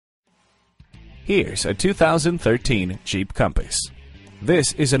Here's a 2013 Jeep Compass.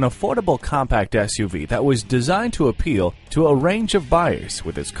 This is an affordable compact SUV that was designed to appeal to a range of buyers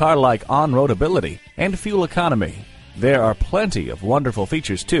with its car-like on-road ability and fuel economy. There are plenty of wonderful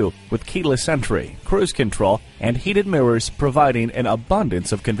features too, with keyless entry, cruise control, and heated mirrors providing an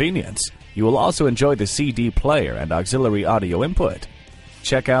abundance of convenience. You will also enjoy the CD player and auxiliary audio input.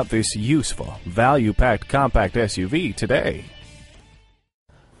 Check out this useful, value-packed compact SUV today.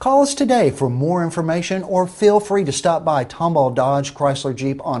 Call us today for more information or feel free to stop by Tomball Dodge Chrysler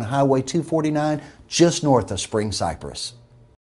Jeep on Highway 249 just north of Spring Cypress.